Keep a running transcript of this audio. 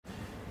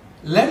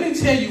Let me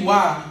tell you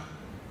why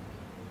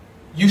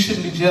you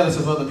shouldn't be jealous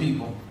of other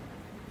people.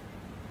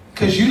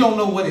 Because you don't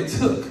know what it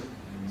took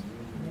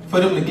for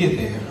them to get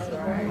there.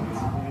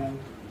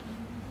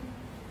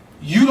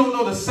 You don't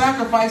know the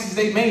sacrifices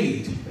they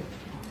made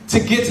to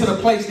get to the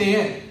place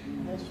they're at.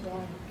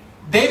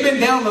 They've been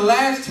down the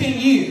last 10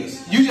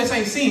 years. You just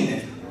ain't seen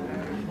it.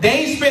 They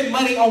ain't spent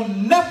money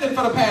on nothing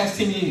for the past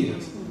 10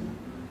 years.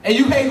 And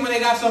you hate when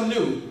they got something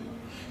new.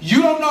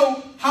 You don't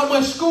know how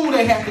much school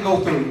they have to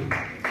go through.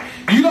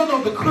 You don't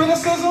know the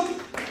criticism.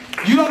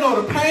 You don't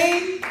know the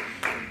pain.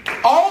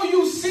 All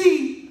you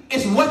see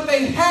is what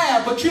they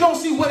have, but you don't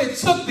see what it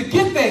took to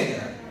get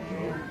there.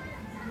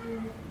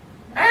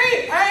 I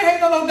ain't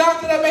hating on no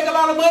doctor that make a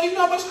lot of money. You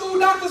know how much school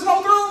doctors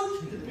go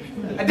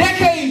through? A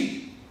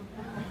decade.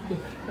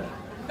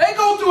 They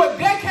go through a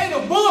decade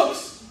of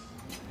books.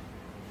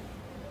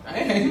 I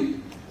ain't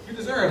hating. You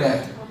deserve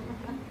that.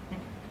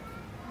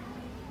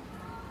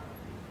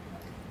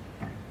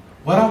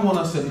 What I want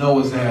us to know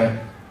is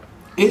that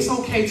it's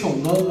okay to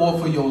want more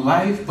for your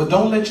life, but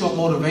don't let your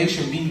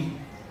motivation be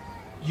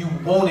you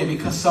want it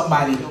because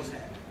somebody else has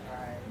it.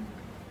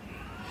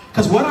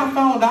 Because what I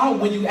found out,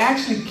 when you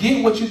actually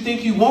get what you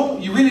think you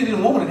want, you really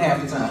didn't want it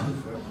half the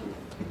time.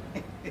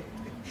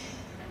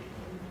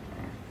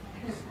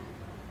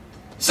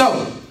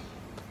 So,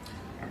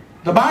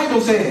 the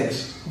Bible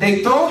says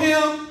they throw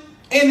him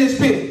in this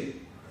pit.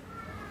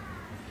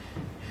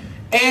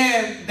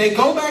 And they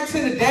go back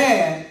to the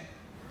dad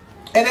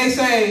and they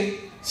say,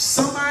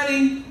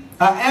 somebody,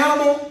 an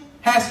animal,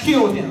 has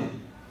killed him.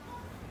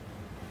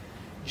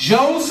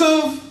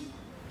 Joseph,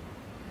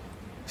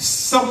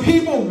 some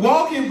people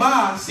walking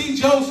by see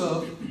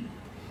Joseph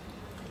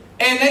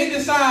and they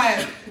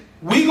decide,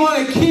 we're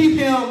going to keep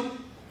him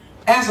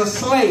as a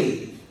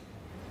slave.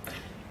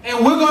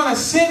 And we're going to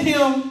send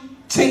him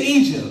to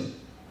Egypt.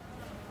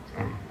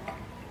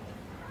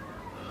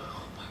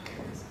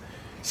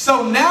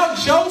 So now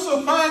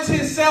Joseph finds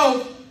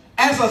himself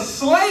as a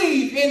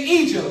slave in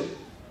Egypt.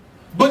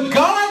 But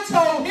God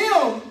told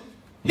him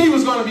he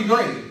was going to be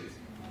great.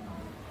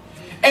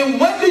 And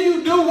what do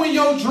you do when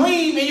your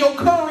dream and your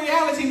current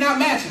reality not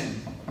matching?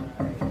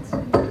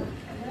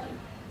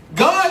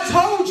 God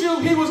told you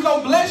he was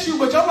going to bless you,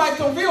 but your life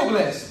don't feel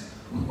blessed.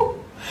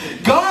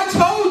 God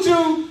told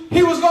you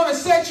he was going to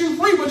set you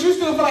free, but you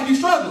still feel like you're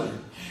struggling.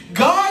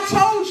 God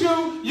told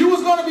you you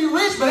was going to be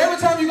rich, but every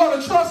time you go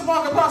to Trust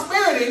Market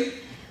Prosperity,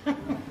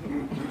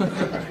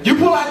 you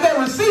pull out that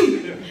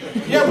receipt.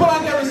 You ever pull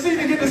out that receipt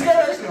and get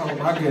discouraged? Oh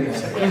my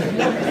goodness.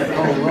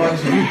 Oh Lord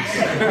Jesus. I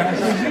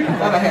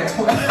thought I had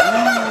 12.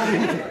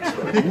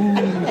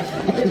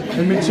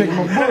 Let me check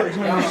my books.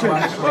 Let me check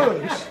my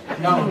books.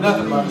 Y'all know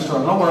nothing about the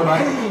struggle. Don't worry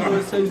about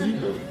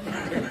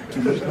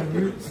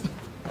it.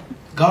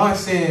 God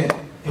said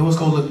it was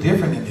going to look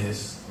different than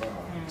this.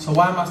 So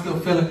why am I still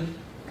feeling?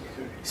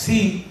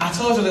 See, I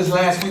told you this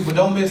last week, but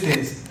don't miss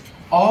this.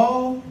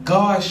 All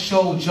God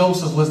showed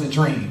Joseph was the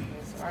dream.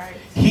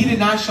 He did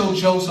not show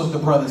Joseph the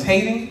brothers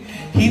hating.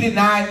 He did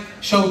not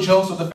show Joseph the